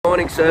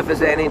morning,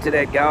 surfers and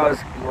internet goers,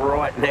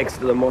 right next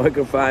to the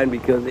microphone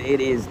because it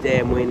is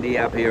damn windy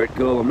up here at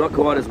Coolum. Not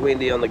quite as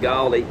windy on the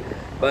Goldie,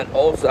 but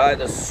also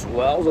the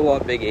swell's a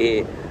lot bigger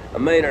here.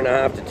 1.5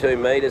 metres to 2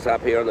 metres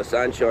up here on the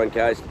Sunshine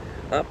Coast,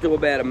 up to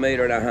about 1.5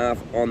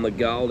 metres on the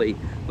Goldie,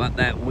 but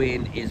that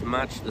wind is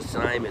much the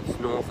same. It's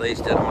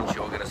northeastern,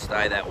 onshore, going to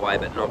stay that way,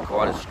 but not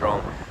quite as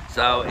strong.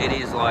 So it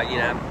is like, you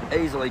know,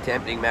 easily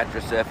tempting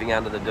mattress surfing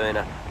under the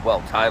doona.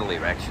 Well, totally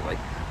actually.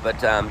 But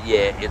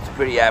yeah, it's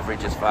pretty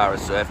average as far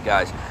as surf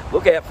goes.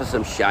 Look out for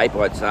some shape,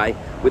 I'd say,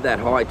 with that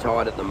high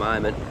tide at the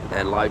moment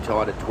and low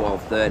tide at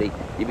 12:30.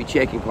 You'd be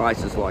checking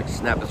places like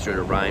Snappers through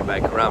to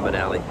Rainbow, Currumbin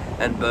Alley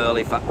and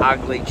Burleigh for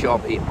ugly,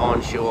 choppy,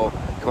 onshore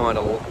kind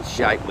of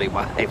shapely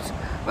waves.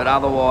 But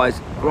otherwise,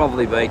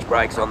 Grovelly Beach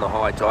breaks on the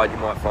high tide. You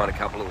might find a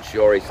couple little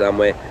shories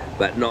somewhere,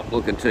 but not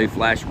looking too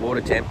flash.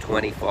 Water temp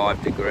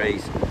 25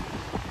 degrees.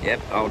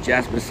 Yep, old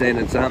Jasper's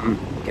sending something.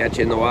 Catch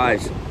you in the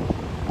waves.